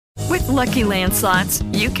Lucky Land Slots,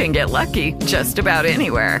 you can get lucky just about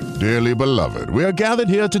anywhere. Dearly beloved, we are gathered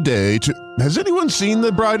here today to... Has anyone seen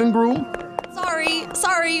the bride and groom?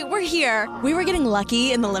 Sorry, we're here. We were getting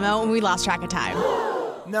lucky in the limo and we lost track of time.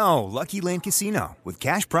 No, Lucky Land Casino, with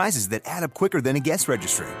cash prizes that add up quicker than a guest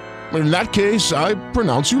registry. In that case, I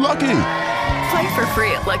pronounce you lucky. Play for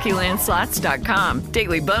free at LuckyLandSlots.com.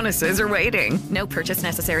 Daily bonuses are waiting. No purchase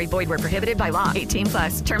necessary. Void where prohibited by law.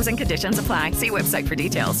 18+. Terms and conditions apply. See website for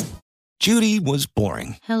details. Judy was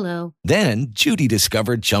boring. Hello. Then Judy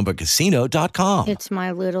discovered ChumbaCasino.com. It's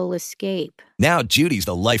my little escape. Now Judy's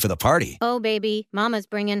the life of the party. Oh, baby, mama's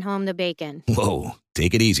bringing home the bacon. Whoa,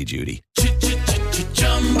 take it easy, Judy.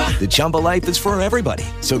 The Chumba life is for everybody.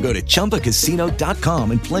 So go to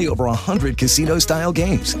ChumbaCasino.com and play over 100 casino-style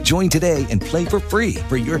games. Join today and play for free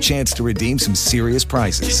for your chance to redeem some serious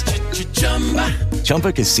prizes.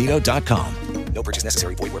 ChumbaCasino.com. No purchase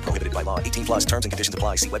necessary. Void where prohibited by law. 18+. Terms and conditions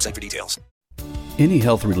apply. See website for details. Any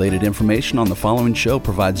health-related information on the following show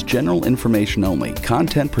provides general information only.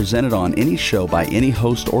 Content presented on any show by any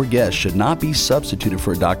host or guest should not be substituted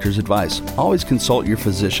for a doctor's advice. Always consult your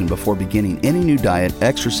physician before beginning any new diet,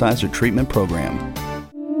 exercise, or treatment program.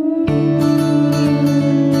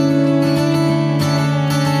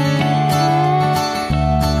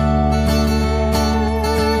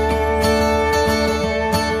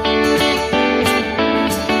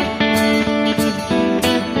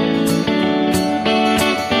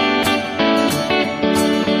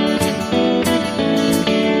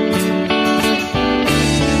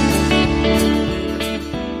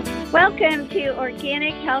 Welcome to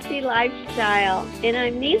Organic Healthy Lifestyle, and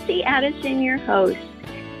I'm Nancy Addison, your host.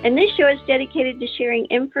 And this show is dedicated to sharing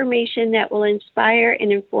information that will inspire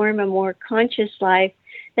and inform a more conscious life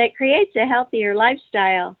that creates a healthier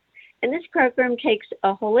lifestyle. And this program takes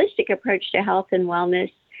a holistic approach to health and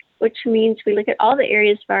wellness, which means we look at all the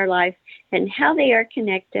areas of our life and how they are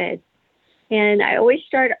connected. And I always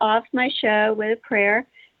start off my show with a prayer.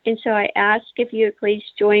 And so I ask if you would please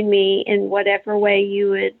join me in whatever way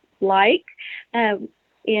you would like.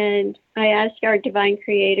 And I ask our divine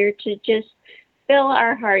creator to just fill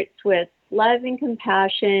our hearts with love and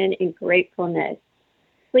compassion and gratefulness.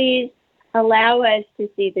 Please allow us to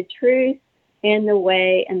see the truth and the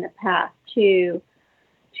way and the path to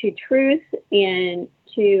truth and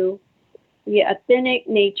to the authentic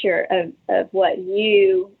nature of what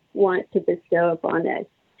you want to bestow upon us.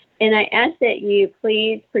 And I ask that you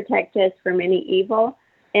please protect us from any evil.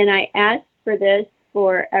 And I ask for this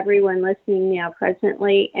for everyone listening now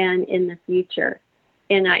presently and in the future.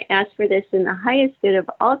 And I ask for this in the highest good of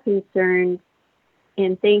all concerned,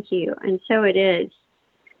 and thank you. And so it is.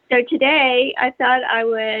 So today I thought I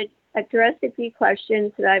would address a few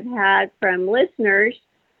questions that I've had from listeners.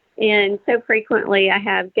 And so frequently I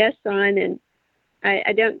have guests on, and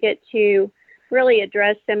I don't get to really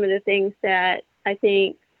address some of the things that I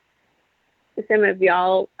think some of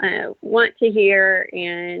y'all want to hear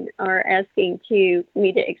and are asking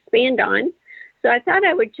me to expand on. So I thought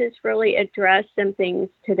I would just really address some things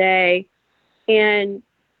today. And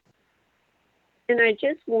I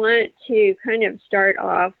just want to kind of start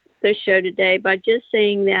off the show today by just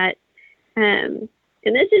saying that, and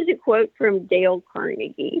this is a quote from Dale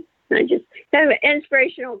Carnegie. I just kind of an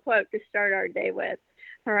inspirational quote to start our day with.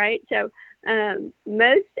 All right. So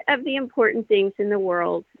most of the important things in the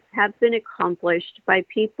world have been accomplished by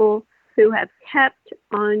people who have kept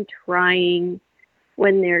on trying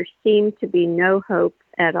when there seemed to be no hope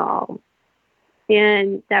at all.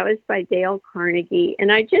 And that was by Dale Carnegie.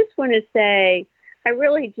 And I just want to say, I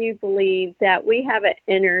really do believe that we have an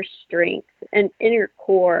inner strength, an inner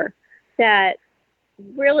core that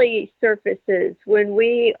really surfaces when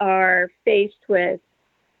we are faced with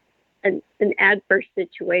an adverse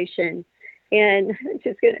situation. And I'm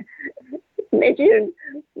just going to mention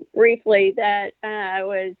briefly that I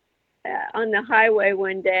was on the highway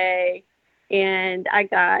one day and I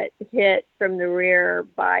got hit from the rear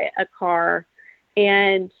by a car,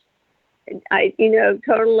 and I,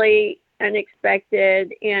 totally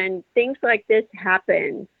unexpected, and things like this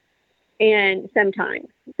happen. And sometimes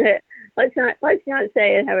let's not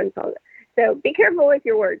say it happens all the time. So be careful with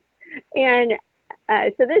your words. And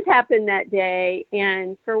so this happened that day,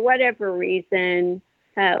 and for whatever reason,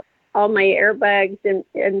 all my airbags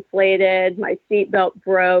inflated, my seatbelt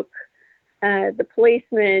broke. The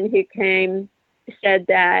policeman who came said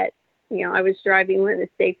that, I was driving one of the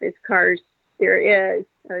safest cars there is.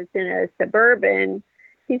 I was in a Suburban.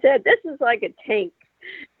 He said, this is like a tank.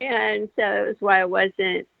 And so that was why I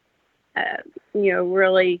wasn't,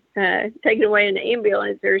 really taken away in an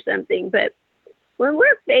ambulance or something. But when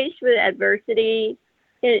we're faced with adversity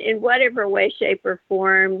in whatever way, shape, or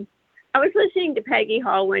form, I was listening to Peggy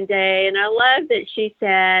Hall one day, and I love that she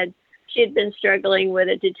said she had been struggling with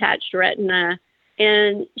a detached retina,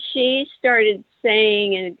 and she started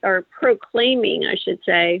saying, or proclaiming, I should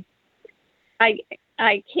say,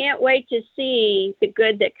 I can't wait to see the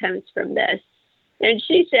good that comes from this. And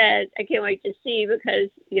she said, I can't wait to see, because,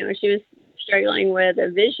 she was struggling with a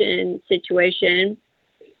vision situation.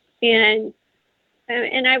 And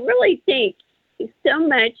I really think so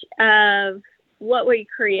much of what we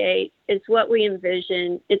create is what we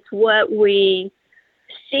envision. It's what we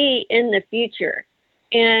see in the future.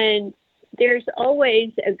 And there's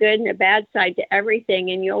always a good and a bad side to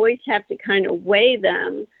everything. And you always have to kind of weigh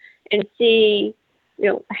them and see,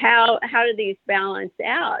 how do these balance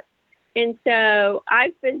out? And so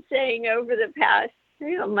I've been saying over the past,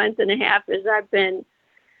 month and a half, as I've been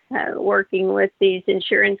working with these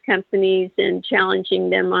insurance companies and challenging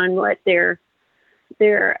them on what their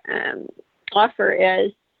offer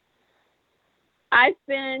is, I've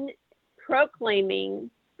been proclaiming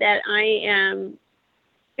that I am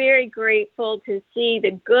very grateful to see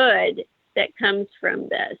the good that comes from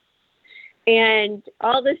this. And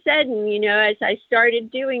all of a sudden, as I started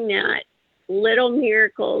doing that, little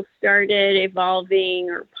miracles started evolving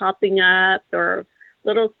or popping up, or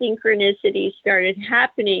little synchronicities started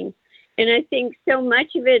happening. And I think so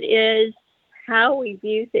much of it is how we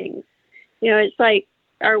view things. It's like,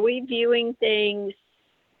 are we viewing things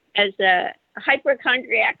as a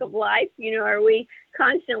hypochondriac of life? Are we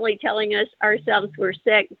constantly telling ourselves we're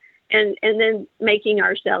sick and then making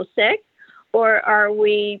ourselves sick? Or are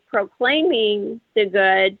we proclaiming the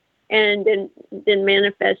good and then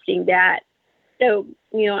manifesting that? So,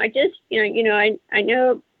 I just, I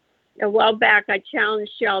know a while back I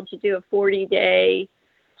challenged y'all to do a 40-day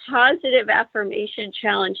positive affirmation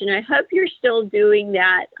challenge. And I hope you're still doing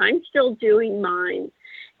that. I'm still doing mine.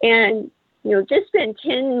 And, just spend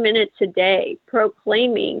 10 minutes a day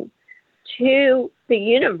proclaiming to the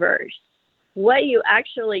universe what you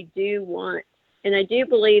actually do want. And I do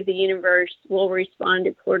believe the universe will respond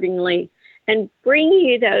accordingly and bring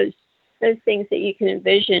you those things that you can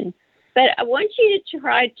envision. But I want you to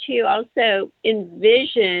try to also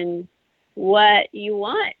envision what you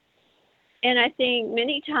want. And I think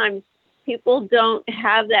many times people don't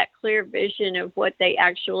have that clear vision of what they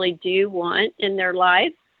actually do want in their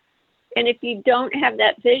life. And if you don't have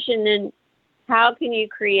that vision, then how can you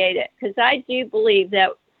create it? Because I do believe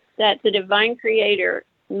that the divine creator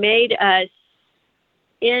made us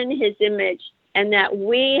in his image, and that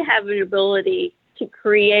we have an ability to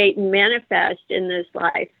create and manifest in this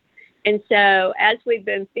life. And so as we've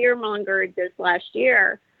been fear-mongered this last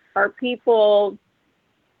year, are people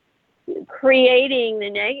creating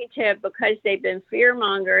the negative because they've been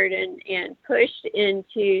fear-mongered and pushed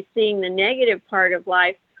into seeing the negative part of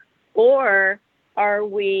life? Or are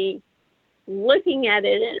we looking at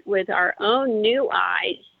it with our own new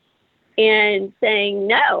eyes and saying,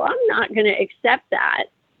 no, I'm not going to accept that.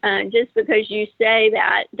 Just because you say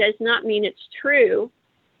that does not mean it's true.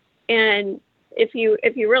 And if you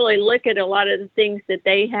really look at a lot of the things that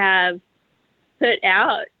they have put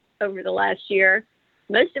out over the last year,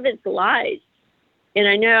 most of it's lies. And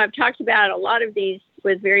I know I've talked about a lot of these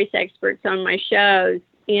with various experts on my shows,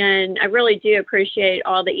 and I really do appreciate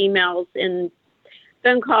all the emails and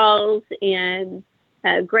phone calls and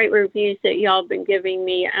great reviews that y'all have been giving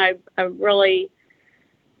me. I really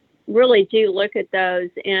do look at those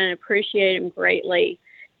and appreciate them greatly,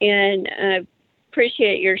 and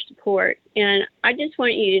appreciate your support. And I just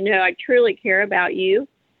want you to know I truly care about you,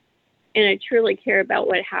 and I truly care about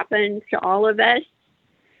what happened to all of us.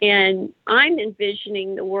 And I'm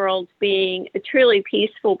envisioning the world being a truly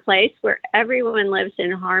peaceful place where everyone lives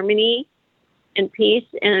in harmony and peace.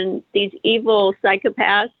 And these evil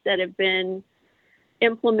psychopaths that have been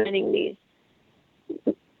implementing these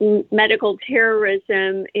medical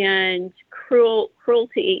terrorism and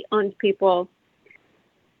cruelty on people,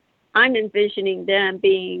 I'm envisioning them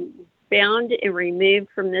being bound and removed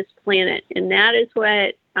from this planet. And that is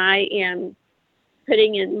what I am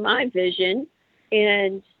putting in my vision.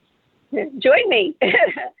 And join me.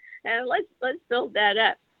 And let's build that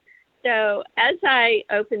up. So as I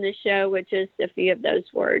open the show with just a few of those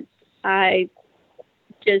words, I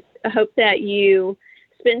just hope that you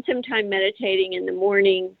spend some time meditating in the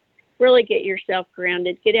morning, really get yourself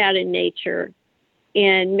grounded, get out in nature,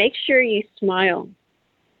 and make sure you smile.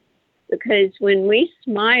 Because when we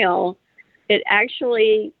smile, it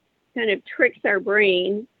actually kind of tricks our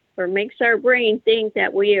brain or makes our brain think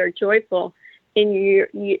that we are joyful, and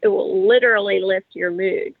it will literally lift your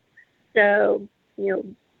mood. So,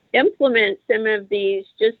 implement some of these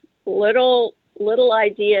just little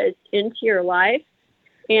ideas into your life,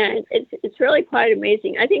 And it's really quite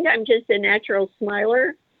amazing. I think I'm just a natural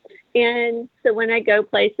smiler. And so when I go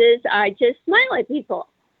places, I just smile at people.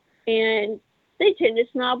 And they tend to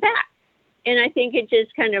smile back. And I think it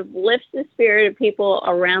just kind of lifts the spirit of people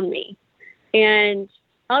around me. And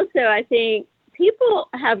also, I think people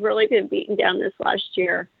have really been beaten down this last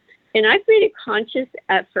year. And I've made a conscious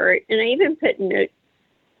effort, and I even put notes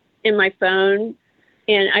in my phone,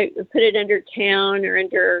 and I put it under town or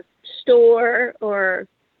under store or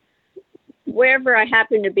wherever I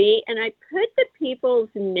happen to be, and I put the people's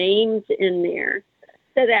names in there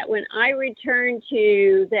so that when I return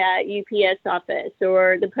to that UPS office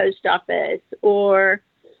or the post office or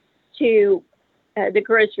to the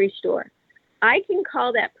grocery store, I can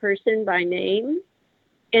call that person by name.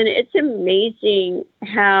 And it's amazing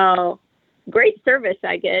how great service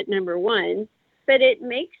I get, number one, but it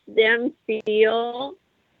makes them feel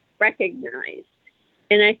recognized.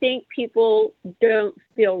 And I think people don't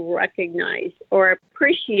feel recognized or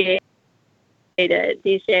appreciated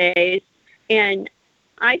these days. And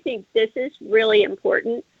I think this is really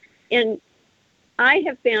important. And I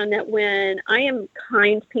have found that when I am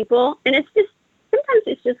kind to people, and sometimes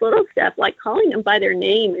it's just little stuff like calling them by their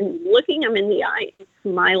name and looking them in the eye and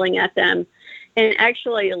smiling at them and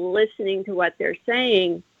actually listening to what they're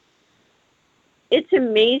saying. It's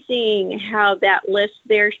amazing how that lifts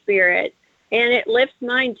their spirit, and it lifts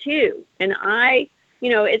mine too. And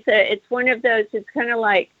it's one of those, it's kind of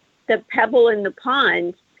like the pebble in the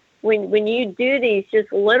pond. When you do these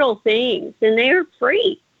just little things, and they are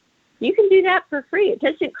free. You can do that for free. It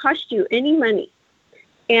doesn't cost you any money.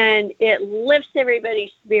 And it lifts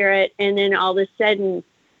everybody's spirit, and then all of a sudden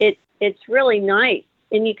it's really nice,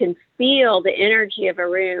 and you can feel the energy of a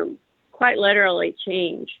room quite literally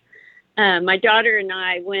change. My daughter and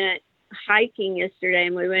I went hiking yesterday,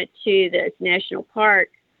 and we went to this national park,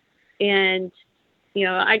 and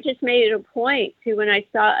I just made it a point to, when I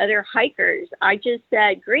saw other hikers, I just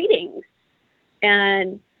said greetings.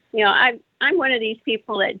 And I'm one of these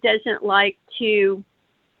people that doesn't like to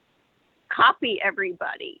copy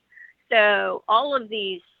everybody. So all of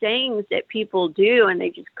these sayings that people do, and they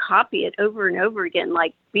just copy it over and over again,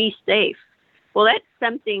 like be safe. Well, that's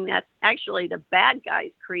something that actually the bad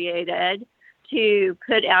guys created to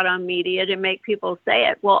put out on media to make people say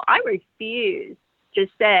it. Well, I refuse to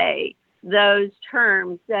say those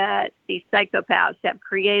terms that these psychopaths have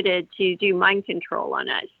created to do mind control on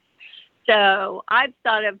us. So I've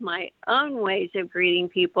thought of my own ways of greeting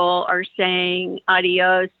people, or saying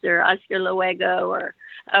adios or hasta luego or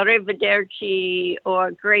arrivederci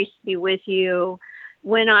or grace be with you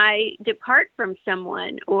when I depart from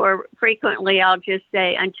someone, or frequently I'll just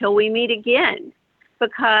say until we meet again,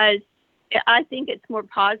 because I think it's more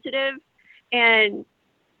positive. And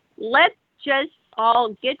let's just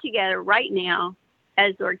all get together right now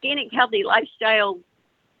as Organic Healthy Lifestyle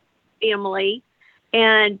family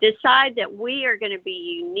and decide that we are going to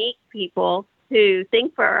be unique people who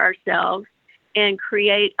think for ourselves and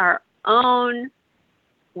create our own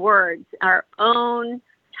words, our own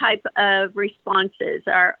type of responses,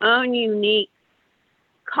 our own unique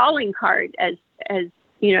calling card, as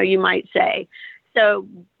you might say. So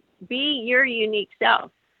be your unique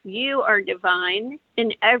self. You are divine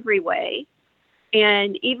in every way.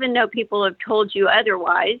 And even though people have told you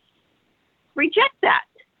otherwise, reject that.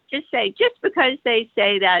 Just say, just because they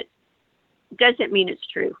say that doesn't mean it's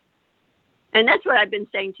true. And that's what I've been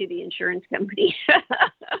saying to the insurance company.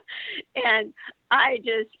 And I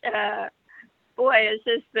just, boy, has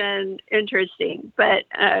this been interesting. But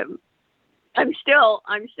I'm still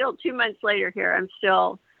 2 months later here. I'm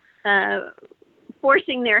still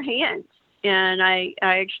forcing their hand. And I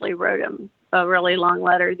actually wrote them a really long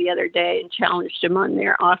letter the other day and challenged them on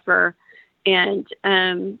their offer, and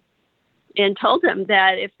told them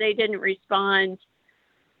that if they didn't respond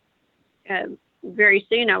very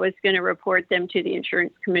soon, I was going to report them to the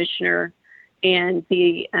insurance commissioner and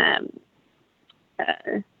the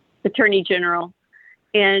attorney general,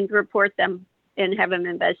 and report them and have them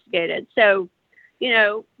investigated. So,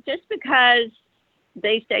 just because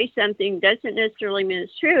they say something doesn't necessarily mean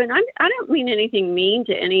it's true. And I don't mean anything mean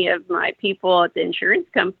to any of my people at the insurance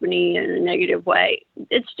company in a negative way.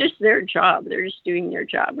 It's just their job. They're just doing their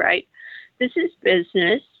job, right? This is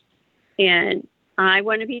business, and I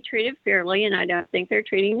want to be treated fairly, and I don't think they're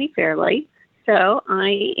treating me fairly. So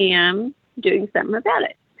I am doing something about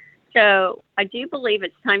it. So I do believe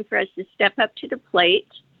it's time for us to step up to the plate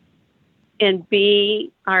and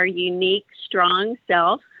be our unique, strong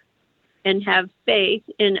self, and have faith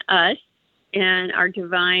in us and our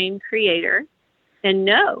divine creator, and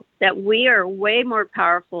know that we are way more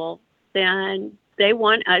powerful than they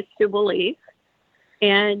want us to believe.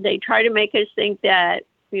 And they try to make us think that,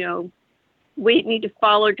 we need to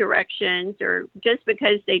follow directions, or just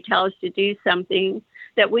because they tell us to do something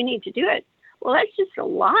that we need to do it. Well, that's just a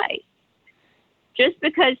lie. Just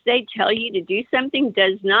because they tell you to do something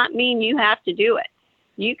does not mean you have to do it.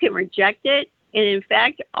 You can reject it. And in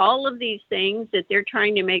fact, all of these things that they're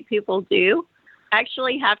trying to make people do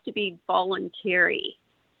actually have to be voluntary.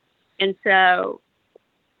 And so,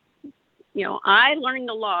 I learned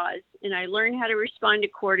the laws and I learned how to respond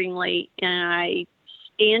accordingly, and I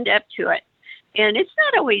stand up to it. And it's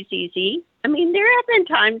not always easy. I mean, there have been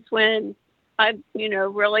times when I've,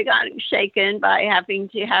 really gotten shaken by having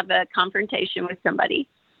to have a confrontation with somebody,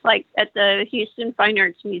 like at the Houston Fine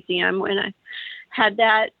Arts Museum when I had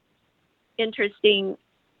that interesting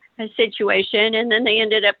situation. And then they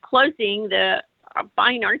ended up closing the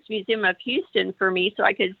Fine Arts Museum of Houston for me so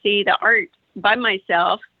I could see the art by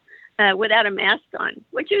myself without a mask on,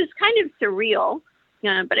 which was kind of surreal.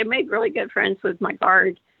 But I made really good friends with my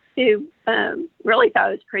guard, who really thought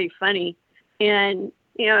it was pretty funny. And,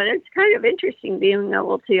 it's kind of interesting being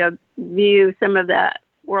able to view some of that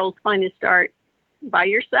world's finest art by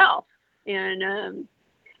yourself. And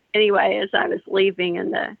anyway, as I was leaving,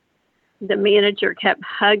 and the manager kept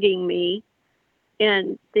hugging me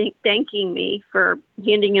and thanking me for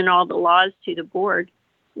handing in all the laws to the board.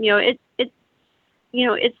 It's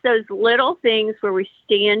those little things where we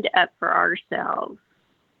stand up for ourselves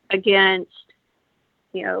against,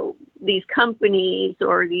 these companies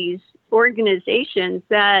or these organizations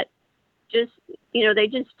that just, they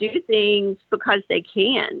just do things because they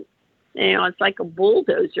can. It's like a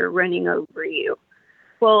bulldozer running over you.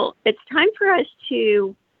 Well, it's time for us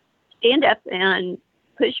to stand up and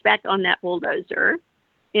push back on that bulldozer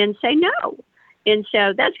and say no. And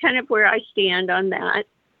so that's kind of where I stand on that.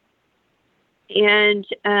 And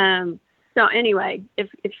so anyway, if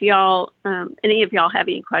y'all, any of y'all have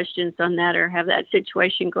any questions on that or have that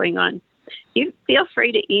situation going on, you feel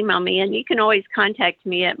free to email me, and you can always contact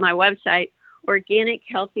me at my website,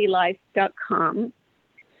 organichealthylife.com.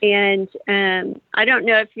 And I don't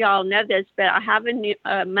know if y'all know this, but I have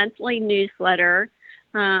a monthly newsletter.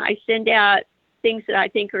 I send out things that I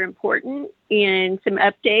think are important and some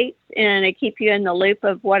updates, and I keep you in the loop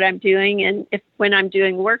of what I'm doing, and when I'm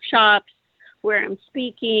doing workshops, where I'm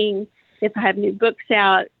speaking, if I have new books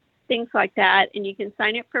out, things like that. And you can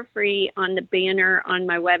sign up for free on the banner on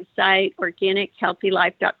my website,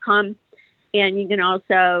 organichealthylife.com. And you can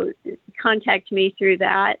also contact me through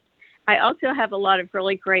that. I also have a lot of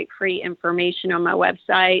really great free information on my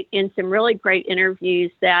website and some really great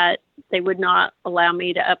interviews that they would not allow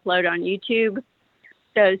me to upload on YouTube.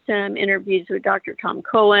 So some interviews with Dr. Tom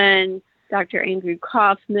Cohen, Dr. Andrew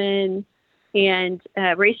Kaufman, and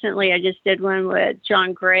recently I just did one with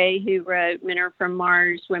John Gray, who wrote Men Are From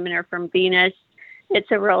Mars, Women Are From Venus.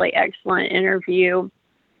 It's a really excellent interview.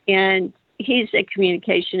 And he's a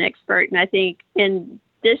communication expert. And I think in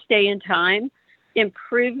this day and time,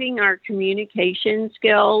 improving our communication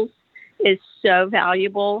skills is so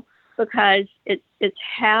valuable, because it's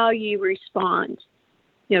how you respond,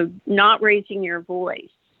 not raising your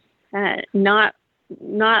voice, not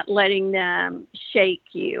letting them shake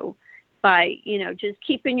you, by, just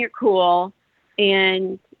keeping your cool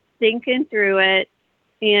and thinking through it.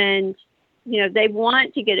 And, they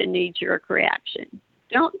want to get a knee-jerk reaction.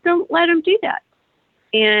 Don't let them do that.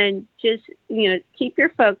 And just, keep your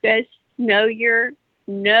focus. Know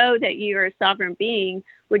that you are a sovereign being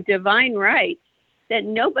with divine rights that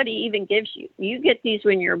nobody even gives you. You get these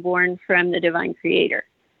when you're born from the divine creator.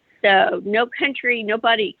 So no country,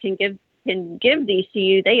 nobody can give these to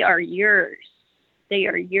you. They are yours. They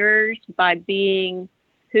are yours by being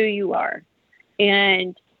who you are.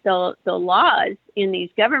 And the laws in these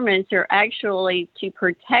governments are actually to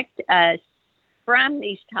protect us from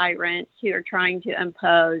these tyrants who are trying to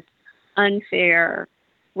impose unfair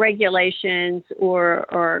regulations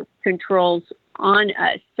or controls on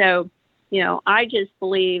us. So, I just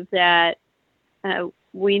believe that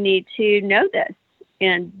we need to know this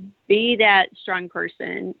and be that strong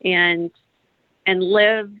person and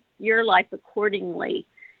live your life accordingly.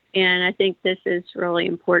 And I think this is really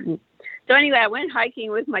important. So anyway, I went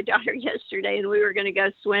hiking with my daughter yesterday, and we were going to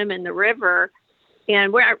go swim in the river.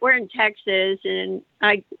 And we're in Texas, and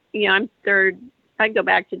I'm third. I go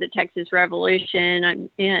back to the Texas Revolution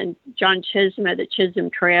and John Chisholm of the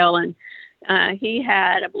Chisholm Trail, and he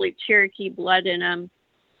had, I believe, Cherokee blood in him.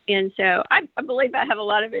 And so I believe I have a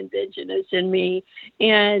lot of indigenous in me.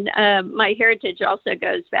 And my heritage also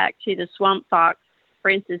goes back to the Swamp Fox,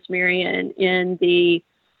 Francis Marion, in the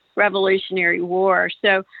Revolutionary War.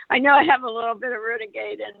 So I know I have a little bit of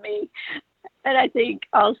renegade in me. But I think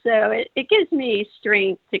also it gives me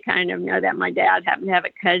strength to kind of know that my dad happened to have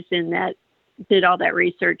a cousin that did all that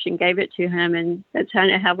research and gave it to him. And that's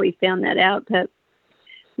kind of how we found that out. But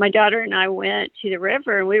my daughter and I went to the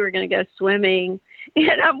river and we were going to go swimming.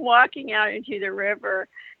 And I'm walking out into the river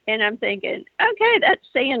and I'm thinking, okay, that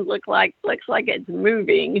sand looks like it's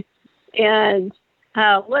moving. And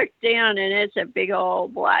I look down and it's a big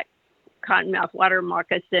old black cottonmouth water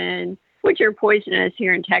moccasin, which are poisonous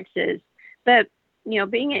here in Texas. But,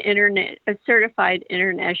 being a certified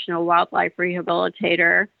international wildlife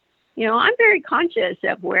rehabilitator, I'm very conscious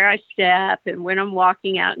of where I step and when I'm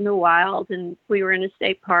walking out in the wild. And we were in a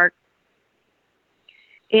state park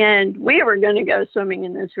and we were going to go swimming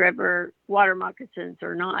in this river, water moccasins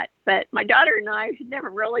or not. But my daughter and I had never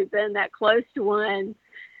really been that close to one.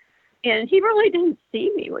 And he really didn't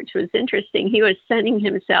see me, which was interesting. He was sunning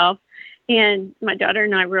himself. And my daughter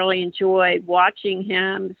and I really enjoyed watching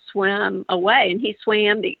him swim away. And he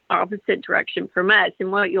swam the opposite direction from us.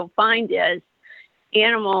 And what you'll find is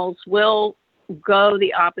animals will go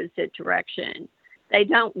the opposite direction. They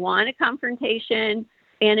don't want a confrontation,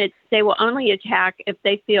 and they will only attack if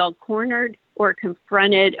they feel cornered or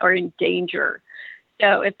confronted or in danger.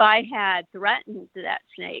 So if I had threatened that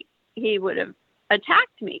snake, he would have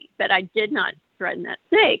attacked me, but I did not threaten that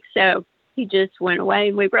snake. So he just went away,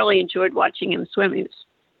 and we really enjoyed watching him swim. He was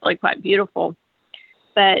really quite beautiful.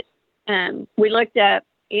 But we looked up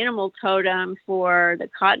animal totem for the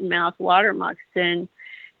cottonmouth water moccasin,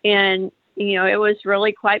 and it was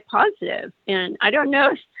really quite positive. And I don't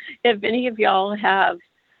know if any of y'all have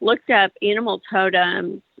looked up animal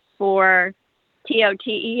totems for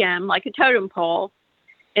TOTEM, like a totem pole.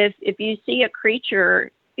 If you see a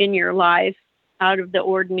creature in your life out of the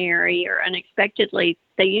ordinary or unexpectedly,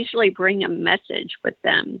 they usually bring a message with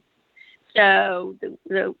them. So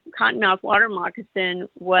the cottonmouth water moccasin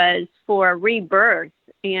was for rebirth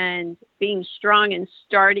and being strong and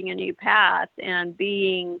starting a new path and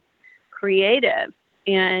being creative.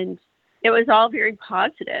 And it was all very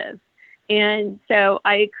positive. And so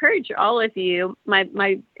I encourage all of you,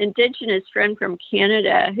 my indigenous friend from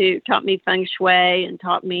Canada who taught me feng shui and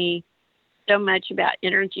taught me so much about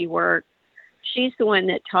energy work, she's the one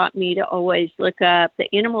that taught me to always look up the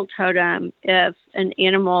animal totem if an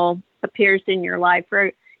animal appears in your life. Or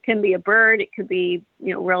it can be a bird, it could be,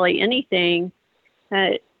 really anything.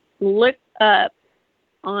 Look up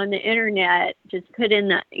on the internet, just put in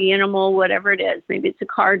the animal, whatever it is. Maybe it's a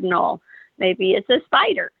cardinal, maybe it's a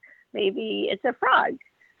spider, maybe it's a frog.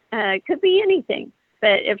 It could be anything.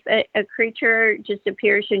 But if a creature just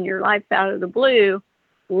appears in your life out of the blue,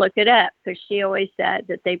 look it up, because she always said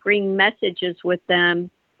that they bring messages with them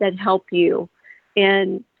that help you.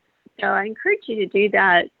 And so I encourage you to do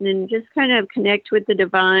that and just kind of connect with the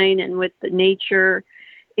divine and with the nature.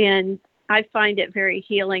 And I find it very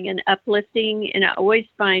healing and uplifting, and I always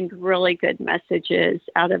find really good messages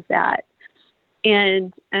out of that.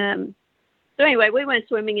 And so anyway, we went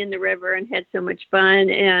swimming in the river and had so much fun,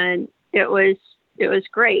 and it was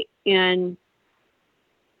great. And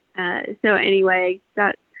so anyway,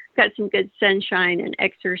 got some good sunshine and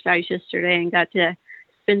exercise yesterday, and got to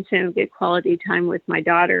spend some good quality time with my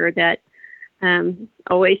daughter that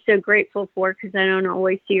always so grateful for, because I don't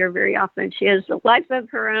always see her very often. She has a life of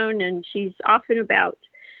her own, and she's off and about.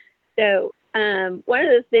 So one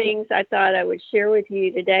of the things I thought I would share with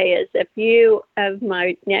you today is a few of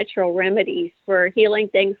my natural remedies for healing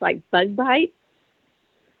things like bug bites.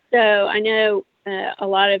 So I know a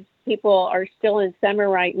lot of people are still in summer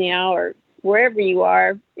right now, or wherever you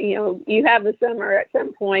are, you have a summer at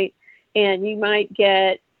some point, and you might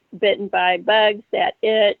get bitten by bugs that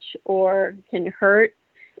itch or can hurt.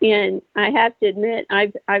 And I have to admit,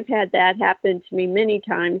 I've had that happen to me many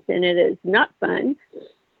times, and it is not fun.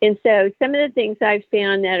 And so some of the things I've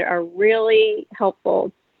found that are really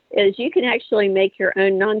helpful is you can actually make your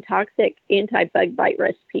own non-toxic anti-bug bite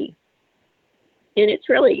recipe. And it's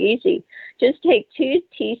really easy. Just take 2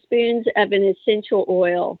 teaspoons of an essential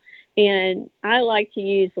oil. And I like to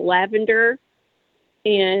use lavender,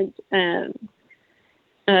 and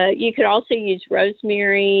you could also use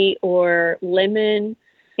rosemary or lemon.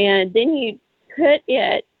 And then you put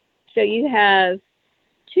it, so you have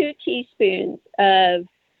 2 teaspoons of,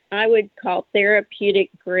 I would call therapeutic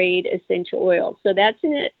grade essential oil. So that's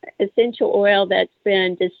an essential oil that's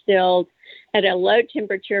been distilled at a low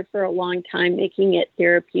temperature for a long time, making it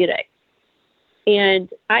therapeutic. And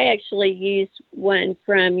I actually use one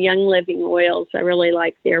from Young Living Oils. I really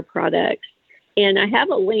like their products. And I have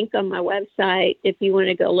a link on my website if you want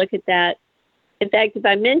to go look at that. In fact, if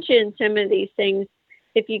I mention some of these things,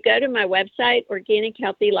 if you go to my website,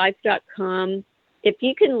 organichealthylife.com, if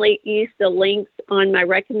you can use the links on my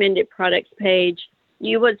recommended products page,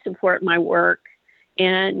 you would support my work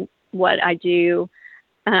and what I do.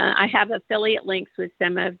 I have affiliate links with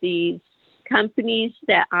some of these companies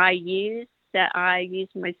that I use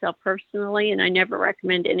myself personally, and I never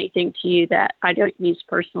recommend anything to you that I don't use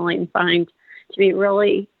personally and find to be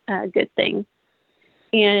really a good thing.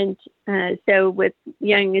 And so with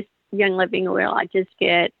Young Living Oil, I just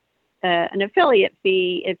get an affiliate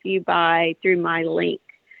fee if you buy through my link,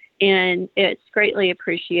 and it's greatly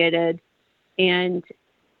appreciated. And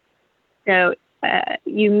so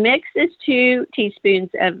you mix this 2 teaspoons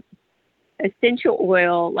of essential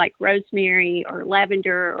oil like rosemary or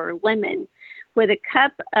lavender or lemon with a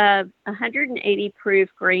cup of 180 proof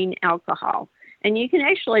grain alcohol. And you can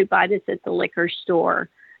actually buy this at the liquor store.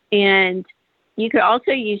 And you could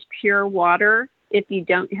also use pure water if you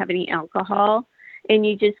don't have any alcohol. And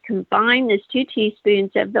you just combine this 2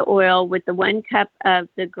 teaspoons of the oil with the 1 cup of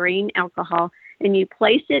the grain alcohol, and you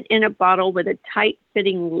place it in a bottle with a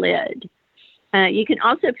tight-fitting lid. You can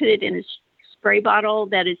also put it in a spray bottle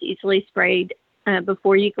that is easily sprayed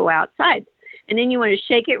before you go outside. And then you want to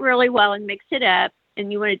shake it really well and mix it up.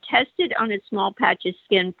 And you want to test it on a small patch of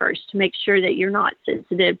skin first to make sure that you're not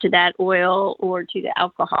sensitive to that oil or to the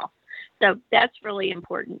alcohol. So that's really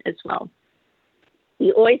important as well.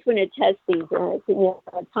 You always want to test these in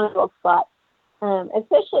a tonsil spot,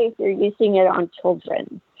 especially if you're using it on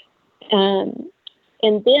children. And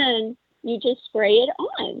then you just spray it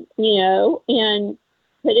on, and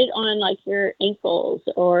put it on like your ankles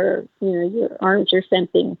or, your arms or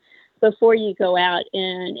something before you go out,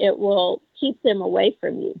 and it will keep them away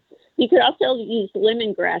from you. You could also use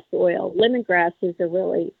lemongrass oil. Lemongrass is a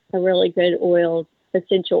really good oil,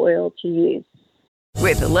 essential oil to use.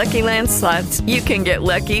 With the Lucky Land Slots, you can get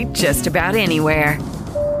lucky just about anywhere.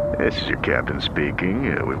 This is your captain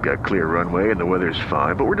speaking. We've got clear runway and the weather's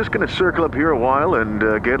fine, but we're just going to circle up here a while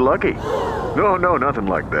and get lucky. No, nothing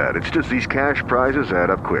like that. It's just these cash prizes add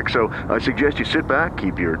up quick. So I suggest you sit back,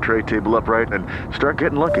 keep your tray table upright, and start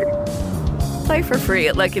getting lucky. Play for free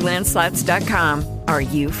at LuckyLandSlots.com. Are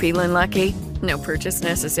you feeling lucky? No purchase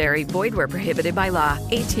necessary. Void where prohibited by law.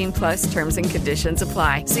 18 plus terms and conditions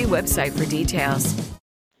apply. See website for details.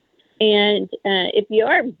 And if you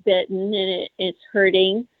are bitten and it's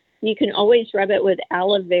hurting, you can always rub it with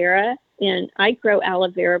aloe vera. And I grow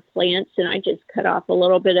aloe vera plants, and I just cut off a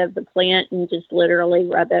little bit of the plant and just literally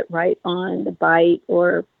rub it right on the bite.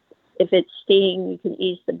 Or if it's sting, you can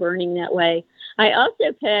ease the burning that way. I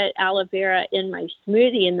also put aloe vera in my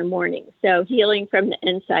smoothie in the morning. So healing from the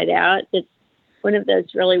inside out. It's one of those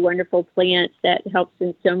really wonderful plants that helps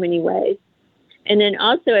in so many ways. And then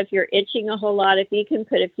also, if you're itching a whole lot, if you can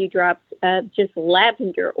put a few drops of just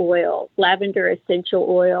lavender oil, lavender essential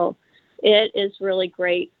oil, it is really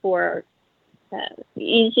great for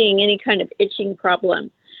easing any kind of itching problem.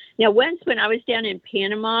 Now, once when I was down in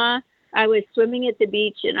Panama, I was swimming at the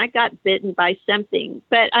beach and I got bitten by something.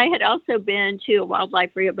 But I had also been to a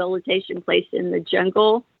wildlife rehabilitation place in the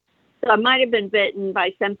jungle. So I might have been bitten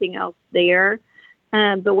by something else there.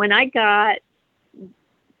 But when I got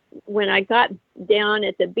down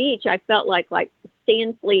at the beach, I felt like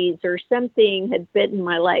sand fleas or something had bitten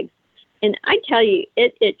my legs. And I tell you,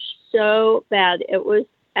 it itched so bad. It was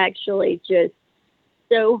actually just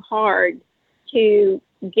so hard to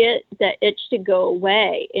get the itch to go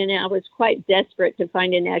away. And I was quite desperate to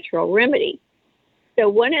find a natural remedy. So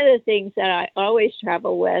one of the things that I always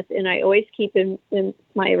travel with, and I always keep in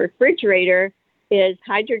my refrigerator, is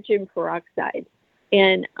hydrogen peroxide.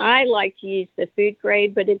 And I like to use the food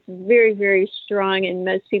grade, but it's very, very strong, and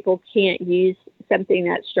most people can't use something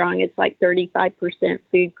that strong. It's like 35%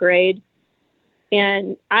 food grade.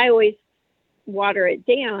 And I always water it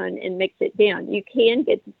down and mix it down. You can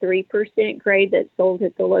get the 3% grade that's sold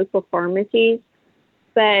at the local pharmacies,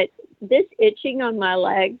 but this itching on my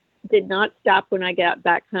legs did not stop when I got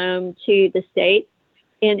back home to the States,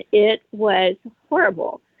 and it was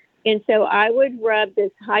horrible. And so I would rub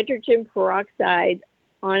this hydrogen peroxide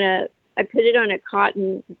I put it on a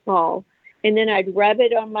cotton ball, and then I'd rub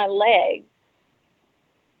it on my leg.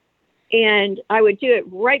 And I would do it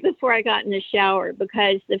right before I got in the shower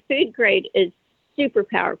because the food grade is super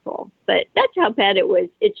powerful. But that's how bad it was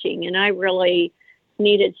itching, and I really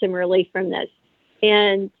needed some relief from this.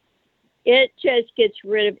 And it just gets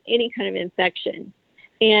rid of any kind of infection.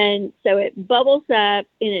 And so it bubbles up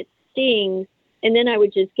and it stings. And then I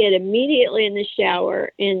would just get immediately in the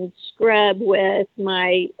shower and scrub with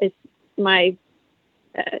my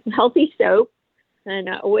healthy soap. And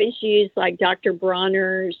I always use like Dr.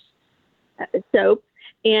 Bronner's soap.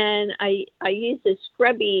 And I use the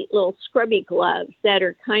little scrubby gloves that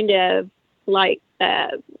are kind of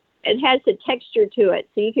it has a texture to it,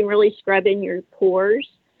 so you can really scrub in your pores.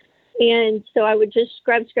 And so I would just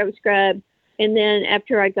scrub. And then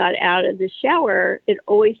after I got out of the shower, it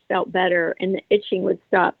always felt better and the itching would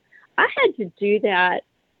stop. I had to do that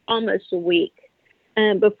almost a week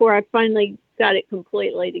before I finally got it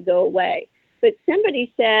completely to go away. But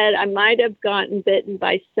somebody said I might have gotten bitten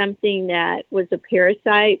by something that was a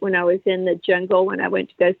parasite when I was in the jungle when I went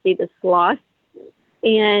to go see the sloth.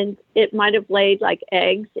 And it might have laid like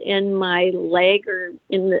eggs in my leg or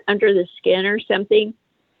under the skin or something.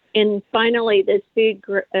 And finally, this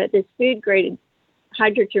food-grade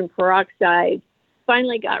hydrogen peroxide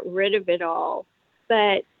finally got rid of it all.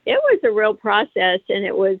 But it was a real process, and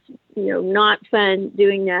it was, not fun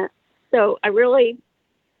doing that. So I really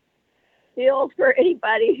feel for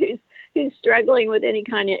anybody who's struggling with any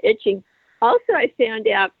kind of itching. Also, I found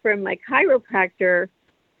out from my chiropractor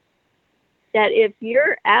that if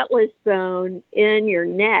your atlas bone in your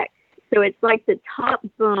neck, so it's like the top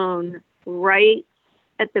bone right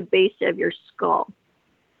at the base of your skull,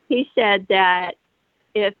 he said that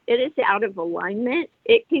if it is out of alignment,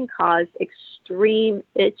 it can cause extreme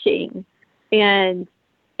itching, and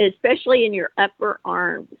especially in your upper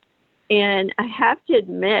arms. And I have to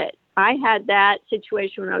admit, I had that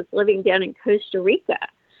situation when I was living down in Costa Rica.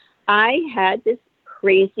 I had this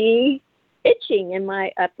crazy itching in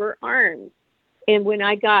my upper arms. And when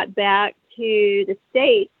I got back to the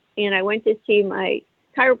States and I went to see my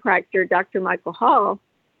chiropractor, Dr. Michael Hall,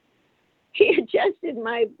 he adjusted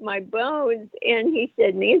my bones and he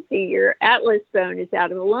said, Nancy, your atlas bone is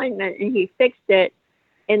out of alignment. And he fixed it.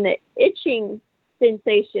 And the itching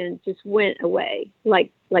sensation just went away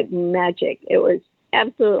like magic. It was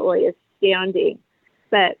absolutely astounding.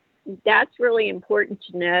 But that's really important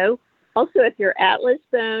to know. Also, if your atlas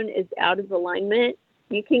bone is out of alignment,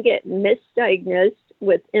 you can get misdiagnosed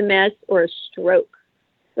with MS or a stroke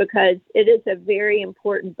because it is a very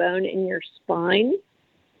important bone in your spine.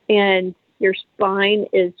 And your spine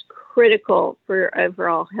is critical for your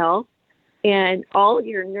overall health, and all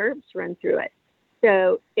your nerves run through it.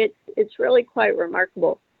 So it's really quite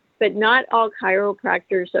remarkable. But not all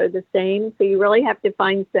chiropractors are the same, so you really have to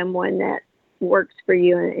find someone that works for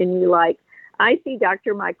you and you like. I see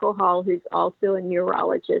Dr. Michael Hall, who's also a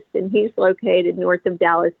neurologist, and he's located north of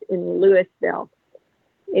Dallas in Louisville.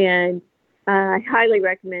 And I highly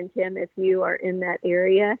recommend him if you are in that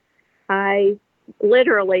area. I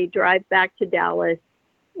literally drive back to Dallas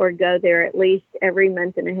or go there at least every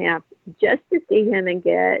month and a half just to see him and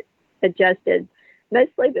get adjusted,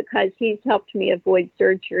 mostly because he's helped me avoid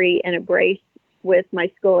surgery and a brace with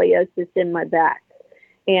my scoliosis in my back.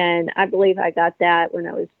 And I believe I got that when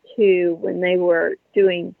I was 2, when they were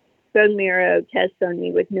doing bone marrow tests on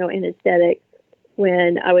me with no anesthetic,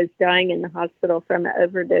 when I was dying in the hospital from an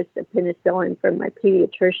overdose of penicillin from my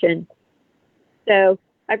pediatrician. So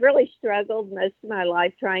I've really struggled most of my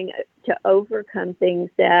life trying to overcome things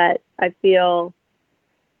that I feel,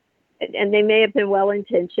 and they may have been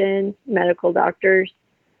well-intentioned medical doctors,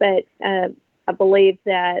 but I believe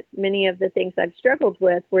that many of the things I've struggled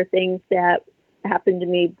with were things that happened to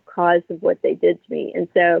me because of what they did to me. And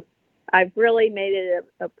so I've really made it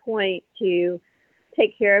a point to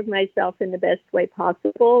take care of myself in the best way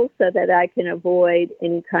possible so that I can avoid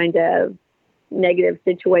any kind of negative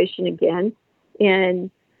situation again. And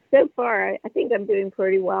so far, I think I'm doing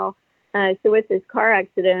pretty well. So with this car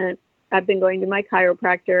accident, I've been going to my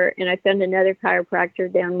chiropractor, and I found another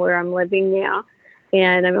chiropractor down where I'm living now.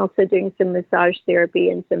 And I'm also doing some massage therapy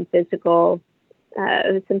and some physical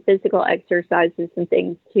exercises and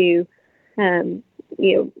things to,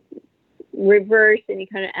 reverse any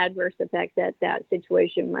kind of adverse effect that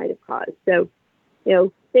situation might have caused. So,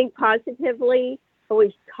 think positively,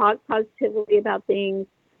 always talk positively about things,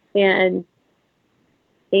 and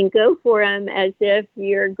go for them as if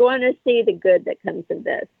you're going to see the good that comes of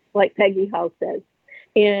this, like Peggy Hall says.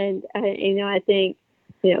 And, I think,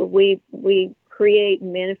 we create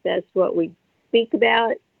and manifest what we speak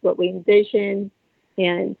about, what we envision,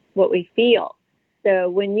 and what we feel. So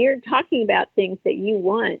when you're talking about things that you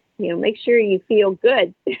want, make sure you feel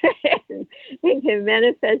good and can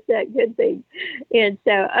manifest that good thing. And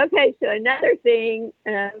so, so another thing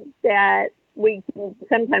that we can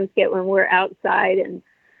sometimes get when we're outside and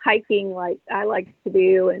hiking, like I like to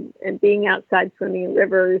do, and being outside swimming in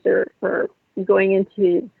rivers or going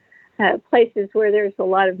into places where there's a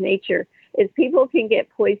lot of nature, is people can get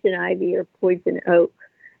poison ivy or poison oak.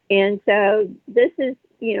 And so this is,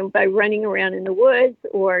 by running around in the woods,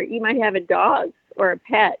 or you might have a dog or a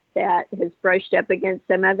pet that has brushed up against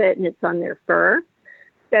some of it and it's on their fur.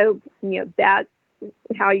 So, that's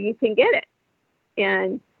how you can get it.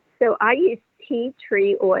 And So I use tea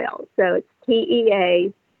tree oil. So it's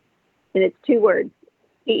TEA, and it's 2 words,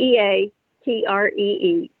 TEATREE,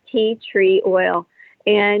 tea tree oil.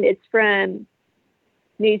 And it's from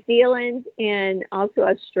New Zealand and also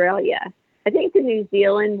Australia. I think the New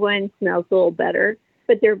Zealand one smells a little better,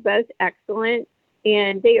 but they're both excellent.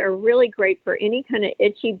 And they are really great for any kind of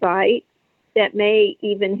itchy bite that may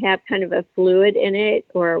even have kind of a fluid in it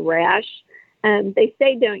or a rash. They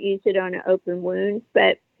say don't use it on an open wound,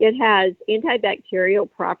 but it has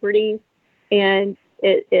antibacterial properties, and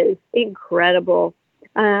it is incredible.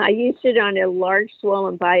 I used it on a large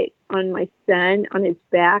swollen bite on my son on his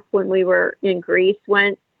back when we were in Greece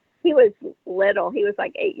once. He was little. He was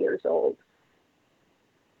like 8 years old,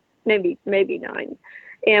 maybe 9.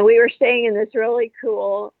 And we were staying in this really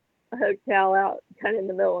cool hotel out kind of in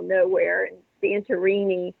the middle of nowhere in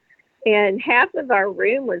Santorini. And half of our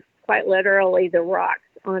room was quite literally the rocks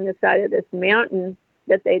on the side of this mountain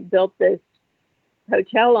that they built this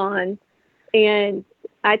hotel on. And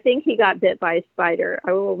I think he got bit by a spider.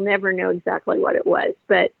 I will never know exactly what it was,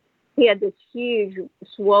 but he had this huge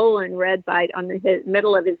swollen red bite on the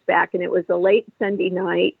middle of his back. And it was a late Sunday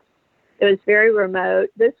night. It was very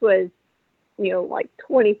remote. This was, like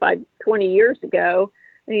 20 years ago.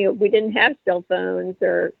 We didn't have cell phones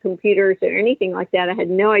or computers or anything like that. I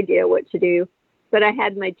had no idea what to do, but I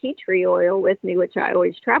had my tea tree oil with me, which I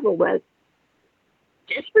always travel with,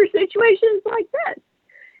 just for situations like this.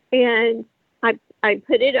 And I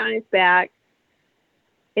put it on his back,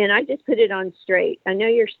 and I just put it on straight. I know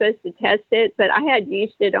you're supposed to test it, but I had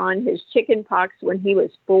used it on his chicken pox when he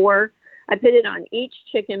was 4. I put it on each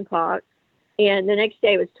chicken pox, and the next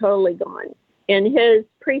day it was totally gone. And his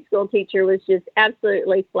preschool teacher was just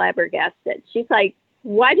absolutely flabbergasted. She's like,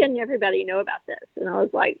 why didn't everybody know about this? And I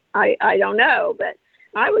was like, I don't know, but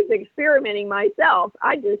I was experimenting myself.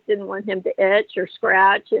 I just didn't want him to itch or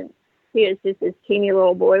scratch. And he was just this teeny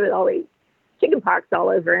little boy with all these chicken pox all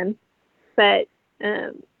over him. But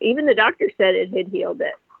even the doctor said it had healed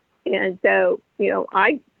it. And so,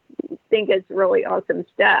 I think it's really awesome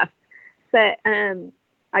stuff. But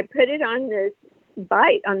I put it on this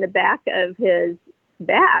bite on the back of his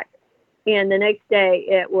back, and the next day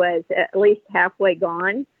it was at least halfway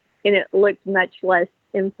gone, and it looked much less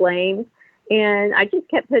inflamed. And I just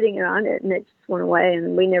kept putting it on it, and it just went away.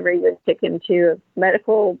 And we never even took him to a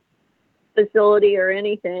medical facility or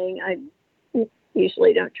anything. I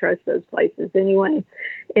usually don't trust those places anyway.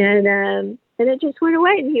 And it just went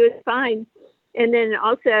away, and he was fine. And then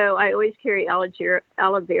also, I always carry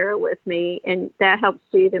aloe vera with me, and that helps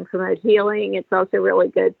soothe and promote healing. It's also really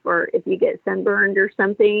good for if you get sunburned or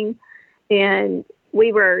something. And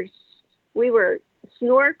we were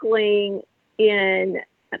snorkeling in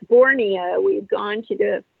Borneo. We'd gone to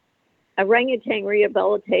the orangutan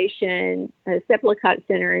rehabilitation Sepulkat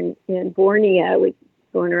Center in Borneo. We've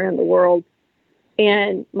gone around the world.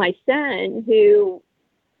 And my son, who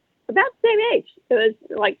about the same age, it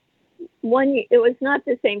was like it was not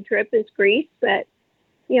the same trip as Greece, but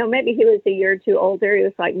maybe he was a year or two older. He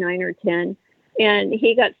was like 9 or 10, and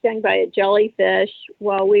he got stung by a jellyfish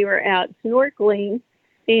while we were out snorkeling.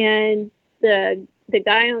 And the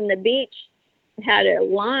guy on the beach had a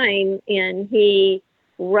line, and he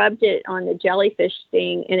rubbed it on the jellyfish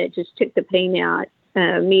sting, and it just took the pain out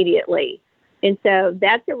immediately. And so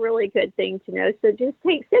that's a really good thing to know. So just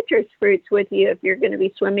take citrus fruits with you if you're going to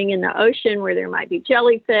be swimming in the ocean where there might be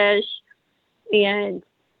jellyfish. And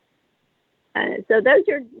so those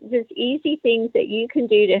are just easy things that you can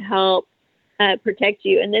do to help protect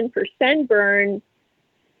you. And then for sunburn,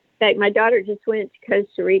 like my daughter just went to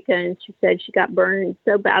Costa Rica, and she said she got burned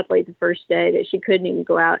so badly the first day that she couldn't even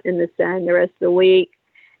go out in the sun the rest of the week.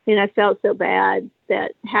 And I felt so bad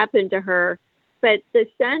that happened to her. But the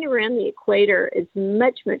sun around the equator is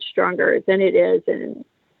much, much stronger than it is in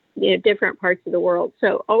different parts of the world.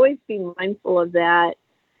 So always be mindful of that,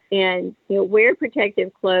 and wear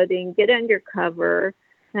protective clothing, get under cover,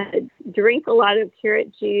 drink a lot of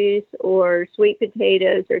carrot juice or sweet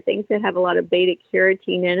potatoes or things that have a lot of beta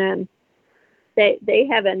carotene in them. They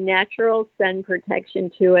have a natural sun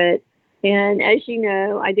protection to it. And as you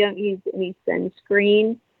know, I don't use any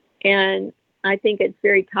sunscreen, and I think it's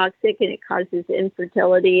very toxic, and it causes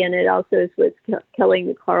infertility, and it also is what's killing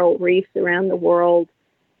the coral reefs around the world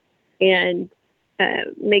and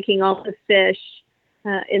making all the fish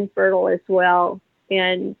infertile as well.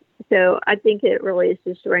 And so I think it really is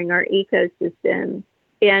destroying our ecosystem.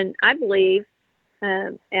 And I believe,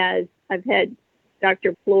 as I've had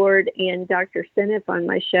Dr. Plord and Dr. Seneff on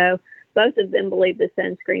my show, both of them believe the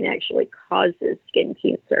sunscreen actually causes skin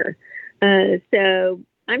cancer. So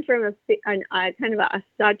I'm from a kind of a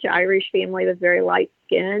Scotch Irish family with very light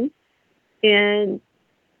skin, and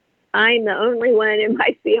I'm the only one in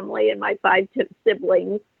my family and my 5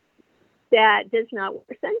 siblings that does not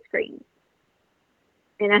wear sunscreen.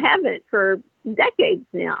 And I haven't for decades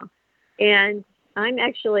now. And I'm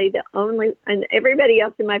actually the only, and everybody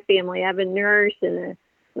else in my family, I have a nurse and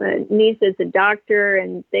a niece is a doctor,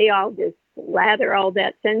 and they all just lather all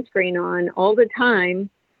that sunscreen on all the time.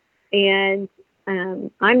 And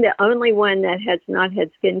I'm the only one that has not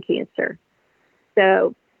had skin cancer.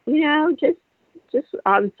 So, just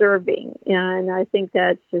observing. And I think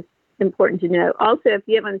that's just important to know. Also, if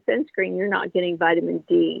you have on sunscreen, you're not getting vitamin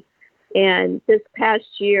D. And this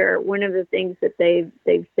past year, one of the things that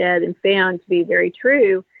they've said and found to be very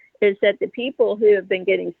true is that the people who have been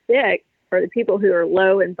getting sick are the people who are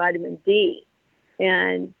low in vitamin D.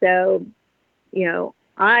 And so,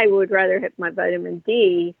 I would rather have my vitamin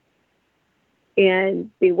D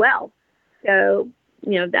and be well. So,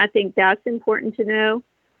 I think that's important to know.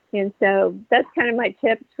 And so that's kind of my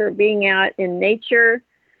tips for being out in nature.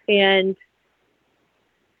 And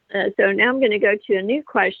so now I'm going to go to a new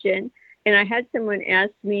question. And I had someone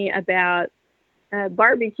ask me about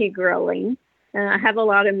barbecue grilling. I have a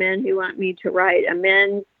lot of men who want me to write a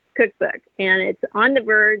men's cookbook, and it's on the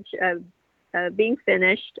verge of being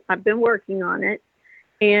finished. I've been working on it.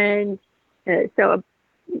 And so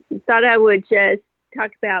I thought I would just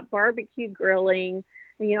talk about barbecue grilling.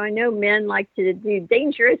 I know men like to do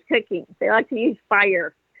dangerous cooking. They like to use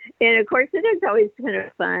fire. And of course, it is always kind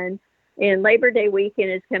of fun. And Labor Day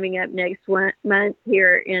weekend is coming up next month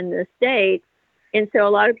here in the States. And so a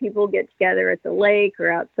lot of people get together at the lake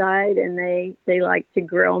or outside, and they like to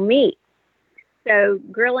grill meat. So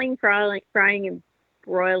grilling, frying, and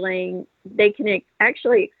broiling, they can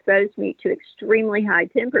actually expose meat to extremely high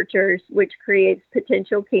temperatures, which creates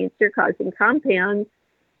potential cancer-causing compounds.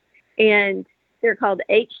 And they're called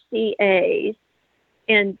HCAs.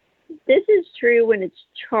 And this is true when it's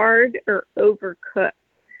charred or overcooked.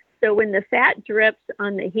 So when the fat drips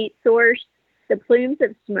on the heat source, the plumes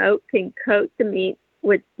of smoke can coat the meat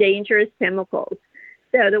with dangerous chemicals.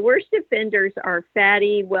 So the worst offenders are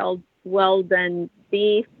fatty, well-done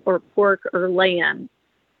beef or pork or lamb.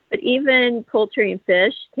 But even poultry and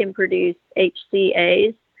fish can produce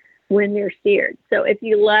HCAs when they're seared. So if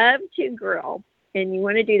you love to grill and you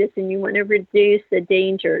want to do this and you want to reduce the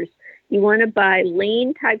dangers, you want to buy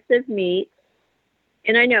lean types of meat.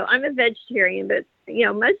 And I know I'm a vegetarian, but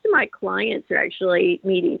most of my clients are actually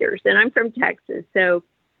meat eaters, and I'm from Texas. So,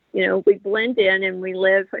 we blend in and we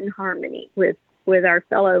live in harmony with our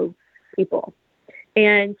fellow people.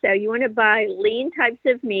 And so you want to buy lean types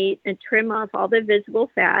of meat and trim off all the visible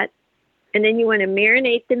fat. And then you want to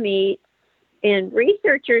marinate the meat. And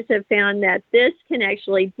researchers have found that this can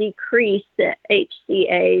actually decrease the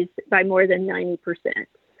HCAs by more than 90%.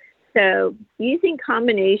 So using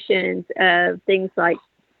combinations of things like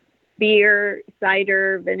beer,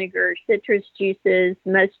 cider, vinegar, citrus juices,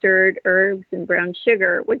 mustard, herbs, and brown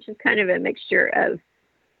sugar, which is kind of a mixture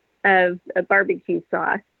of a barbecue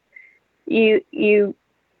sauce. You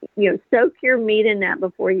soak your meat in that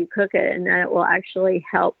before you cook it, and that will actually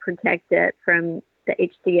help protect it from the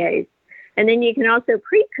HCAs. And then you can also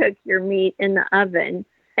pre-cook your meat in the oven,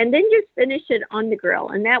 and then just finish it on the grill.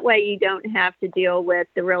 And that way you don't have to deal with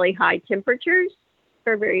the really high temperatures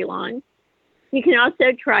for very long. You can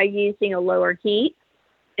also try using a lower heat,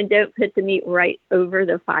 and don't put the meat right over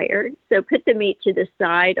the fire. So put the meat to the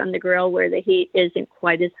side on the grill where the heat isn't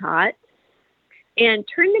quite as hot. And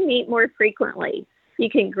turn the meat more frequently. You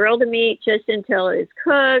can grill the meat just until it is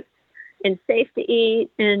cooked and safe to eat,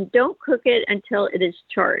 and don't cook it until it is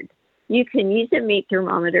charred. You can use a meat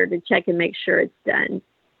thermometer to check and make sure it's done.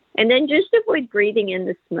 And then just avoid breathing in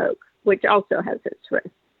the smoke, which also has its risk.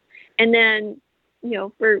 And then,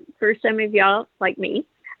 for some of y'all like me,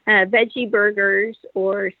 veggie burgers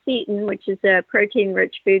or seitan, which is a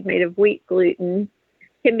protein-rich food made of wheat gluten,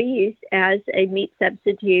 can be used as a meat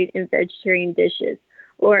substitute in vegetarian dishes.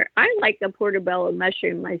 Or I like a portobello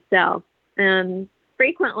mushroom myself.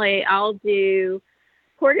 Frequently, I'll do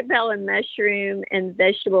portobello mushroom and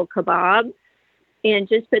vegetable kebabs and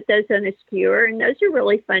just put those on a skewer. And those are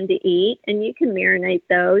really fun to eat, and you can marinate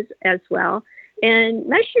those as well. And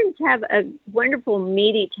mushrooms have a wonderful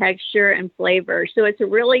meaty texture and flavor, so it's a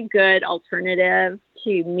really good alternative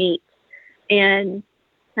to meat. And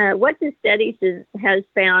what the studies has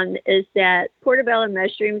found is that portobello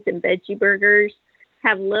mushrooms and veggie burgers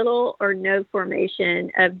have little or no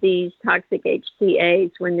formation of these toxic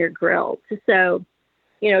HCAs when they're grilled. So,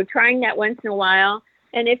 trying that once in a while.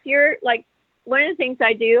 And if you're like, one of the things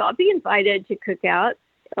I do, I'll be invited to cook out.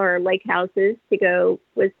 or lake houses to go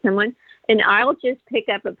with someone. And I'll just pick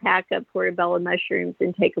up a pack of portobello mushrooms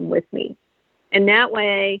and take them with me. And that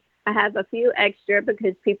way I have a few extra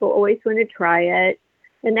because people always want to try it.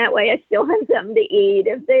 And that way I still have something to eat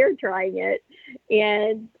if they're trying it.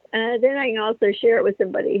 And then I can also share it with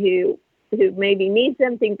somebody who maybe needs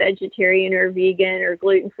something vegetarian or vegan or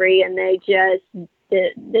gluten-free, and they just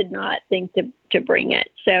did not think to bring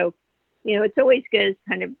it. So, it's always good. It's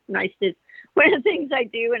kind of nice to, one of the things I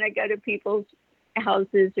do when I go to people's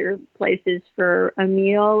houses or places for a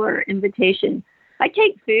meal or invitation, I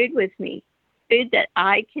take food with me, food that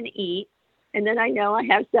I can eat. And then I know I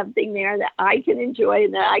have something there that I can enjoy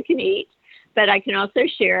and that I can eat, but I can also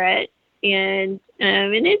share it. And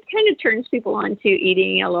it kind of turns people on to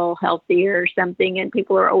eating a little healthier or something. And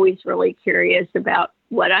people are always really curious about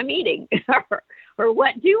what I'm eating or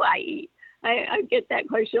what do I eat? I get that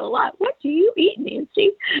question a lot. What do you eat,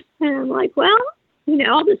 Nancy? And I'm like, well,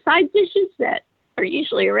 all the side dishes that are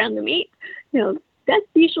usually around the meat, that's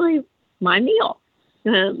usually my meal.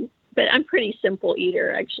 But I'm pretty simple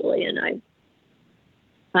eater, actually. And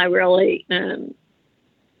I really,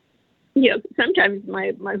 sometimes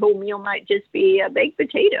my whole meal might just be a baked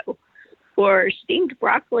potato or steamed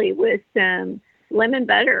broccoli with lemon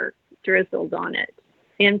butter drizzled on it.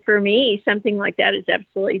 And for me, something like that is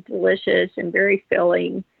absolutely delicious and very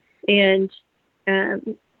filling. And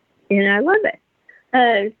I love it.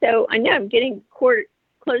 So I know I'm getting close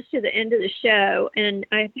to the end of the show, and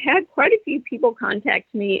I've had quite a few people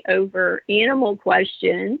contact me over animal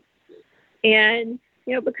questions. And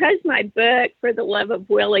because my book, For the Love of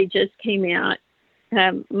Willie, just came out,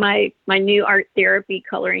 my new art therapy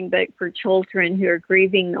coloring book for children who are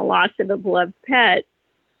grieving the loss of a beloved pet,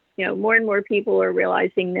 more and more people are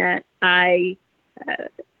realizing that I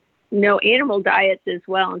know animal diets as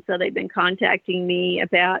well. And so they've been contacting me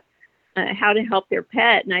about how to help their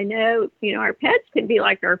pet. And I know, our pets can be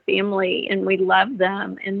like our family, and we love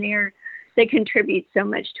them, and they contribute so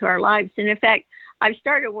much to our lives. And in fact, I've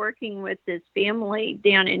started working with this family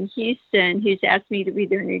down in Houston who's asked me to be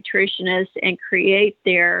their nutritionist and create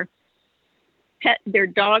their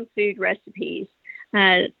dog food recipes.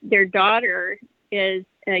 Their daughter is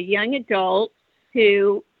a young adult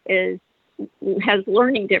who has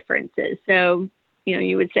learning differences. So,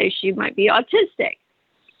 you would say she might be autistic.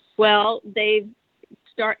 Well,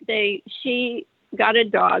 she got a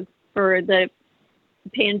dog for the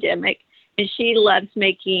pandemic, and she loves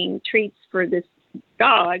making treats for this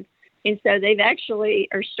dog. And so they've actually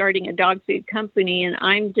are starting a dog food company, and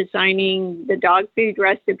I'm designing the dog food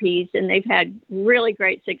recipes, and they've had really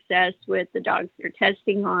great success with the dogs they're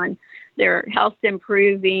testing on. Their health's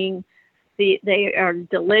improving. They are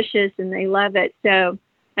delicious, and they love it. So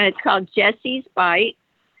it's called Jesse's Bite,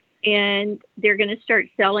 and they're going to start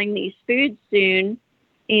selling these foods soon.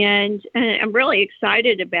 And I'm really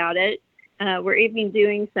excited about it. We're even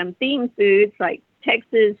doing some themed foods like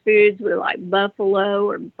Texas foods with like buffalo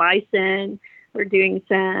or bison. We're doing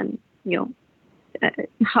some,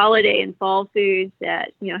 holiday and fall foods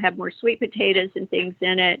that, have more sweet potatoes and things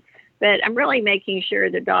in it. But I'm really making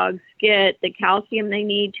sure the dogs get the calcium they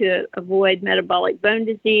need to avoid metabolic bone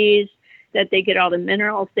disease, that they get all the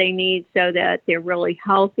minerals they need so that they're really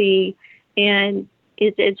healthy. And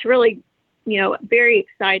it's really, very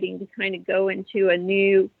exciting to kind of go into a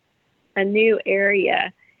new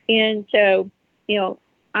area. And so,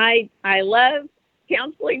 I love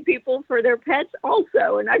counseling people for their pets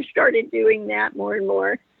also, and I've started doing that more and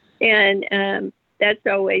more, and that's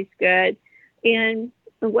always good. And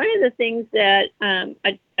one of the things that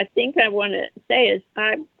I think I want to say is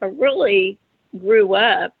I really grew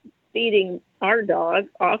up feeding our dog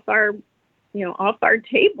off our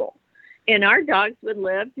table, and our dogs would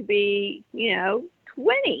live to be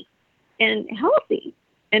 20 and healthy.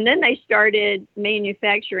 And then they started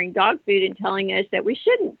manufacturing dog food and telling us that we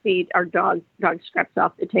shouldn't feed our dog scraps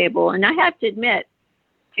off the table. And I have to admit,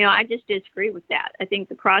 I just disagree with that. I think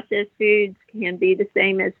the processed foods can be the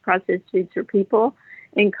same as processed foods for people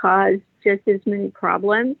and cause just as many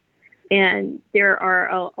problems. And there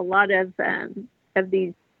are a lot of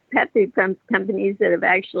these pet food companies that have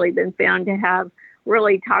actually been found to have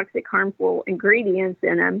really toxic, harmful ingredients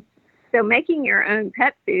in them. So making your own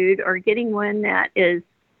pet food or getting one that is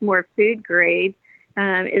more food grade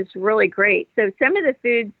is really great. So some of the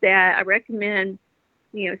foods that I recommend,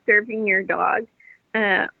 serving your dog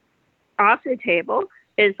off the table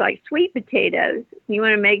is like sweet potatoes. You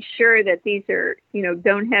want to make sure that these are,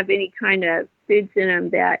 don't have any kind of foods in them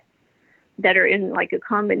that are in like a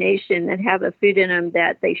combination that have a food in them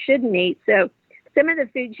that they shouldn't eat. So some of the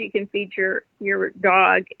foods you can feed your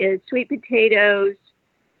dog is sweet potatoes,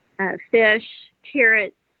 fish,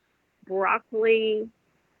 carrots, broccoli,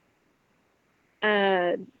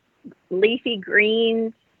 leafy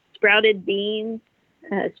greens, sprouted beans,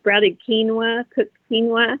 sprouted quinoa, cooked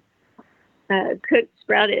quinoa, cooked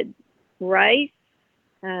sprouted rice.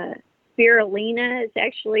 Spirulina is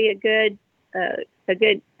actually a good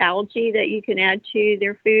algae that you can add to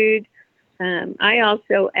their food. I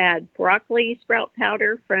also add broccoli sprout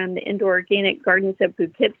powder from the Indoor Organic Gardens of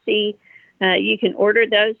Poughkeepsie. You can order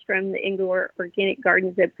those from the Indoor Organic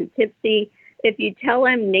Gardens of Poughkeepsie. If you tell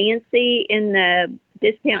them Nancy in the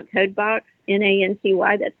discount code box, Nancy,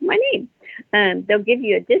 that's my name, they'll give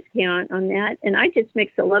you a discount on that. And I just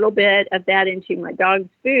mix a little bit of that into my dog's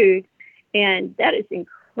food, and that is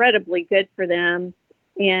incredibly good for them,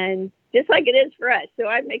 and just like it is for us. So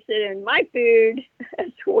I mix it in my food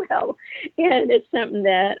as well, and it's something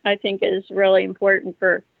that I think is really important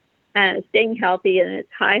for staying healthy, and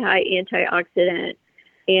it's high antioxidant,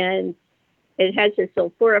 and it has a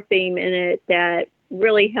sulforaphane in it that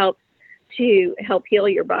really helps to help heal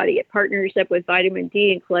your body. It partners up with vitamin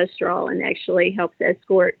D and cholesterol and actually helps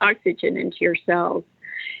escort oxygen into your cells.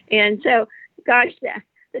 And so, gosh,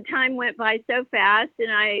 the time went by so fast,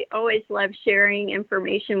 and I always love sharing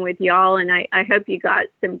information with y'all, and I hope you got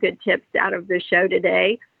some good tips out of the show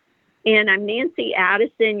today. And I'm Nancy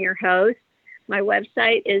Addison, your host. My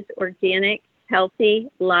website is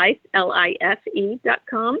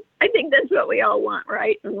organichealthylife.com. I think that's what we all want,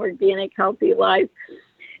 right? An organic, healthy life.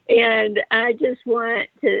 And I just want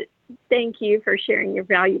to thank you for sharing your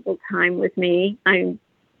valuable time with me. I'm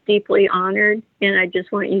deeply honored, and I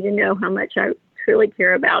just want you to know how much I truly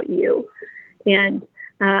care about you. And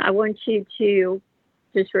I want you to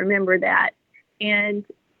just remember that. And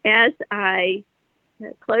as I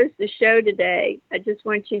close the show today, I just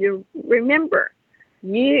want you to remember,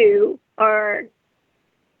 you are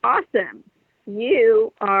awesome.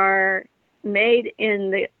 You are made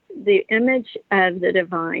in the image of the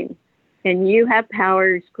divine, and you have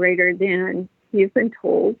powers greater than you've been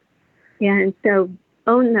told. And so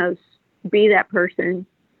own those, be that person,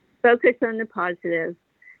 focus on the positive.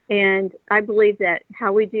 And I believe that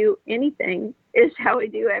how we do anything is how we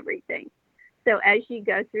do everything. So as you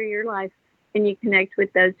go through your life and you connect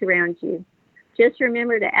with those around you, just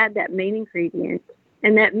remember to add that main ingredient.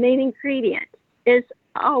 And that main ingredient is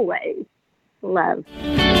always love.